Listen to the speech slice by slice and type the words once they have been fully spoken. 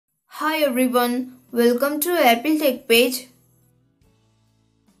Hi everyone, welcome to Apple TechPage.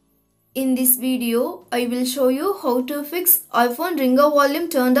 In this video, I will show you how to fix iPhone ringer volume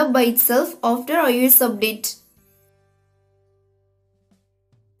turned up by itself after iOS update.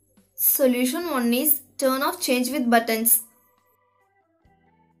 Solution 1 is turn off change with buttons.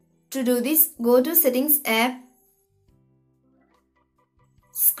 To do this, go to Settings app,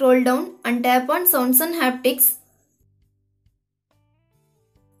 scroll down and tap on Sounds and Haptics.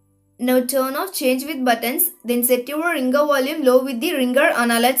 Now turn off change with buttons, then set your ringer volume low with the ringer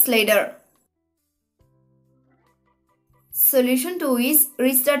unalert slider. Solution 2 is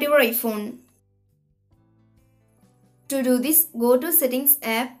restart your iPhone. To do this, go to Settings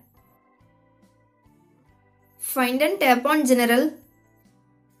app, find and tap on General.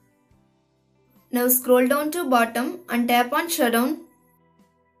 Now scroll down to bottom and tap on Shutdown.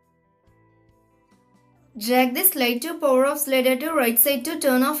 Drag the slide to power off slider to right side to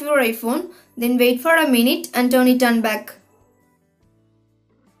turn off your iPhone, then wait for a minute and turn it on back.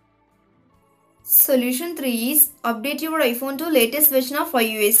 Solution 3 is update your iPhone to latest version of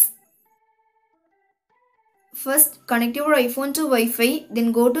iOS. First, connect your iPhone to Wi-Fi,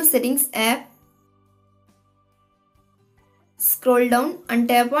 then go to Settings app, scroll down and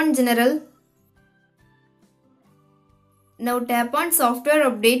tap on General. Now tap on Software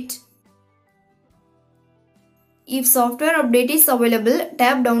Update. If software update is available,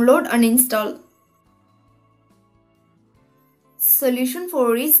 tap Download and Install. Solution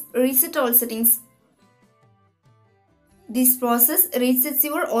 4 is reset all settings. This process resets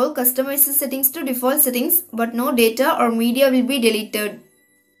your all customized settings to default settings, but no data or media will be deleted.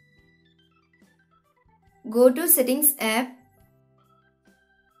 Go to Settings app,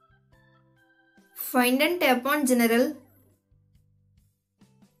 find and tap on General,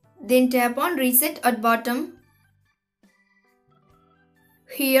 then tap on Reset at bottom.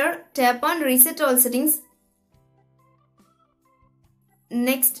 Here, tap on Reset all settings.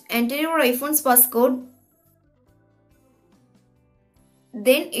 Next, enter your iPhone's passcode.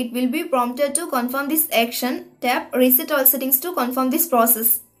 Then it will be prompted to confirm this action. Tap Reset all settings to confirm this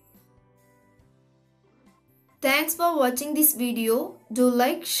process. Thanks for watching this video. Do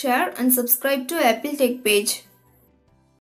like, share and subscribe to Apple TechPage.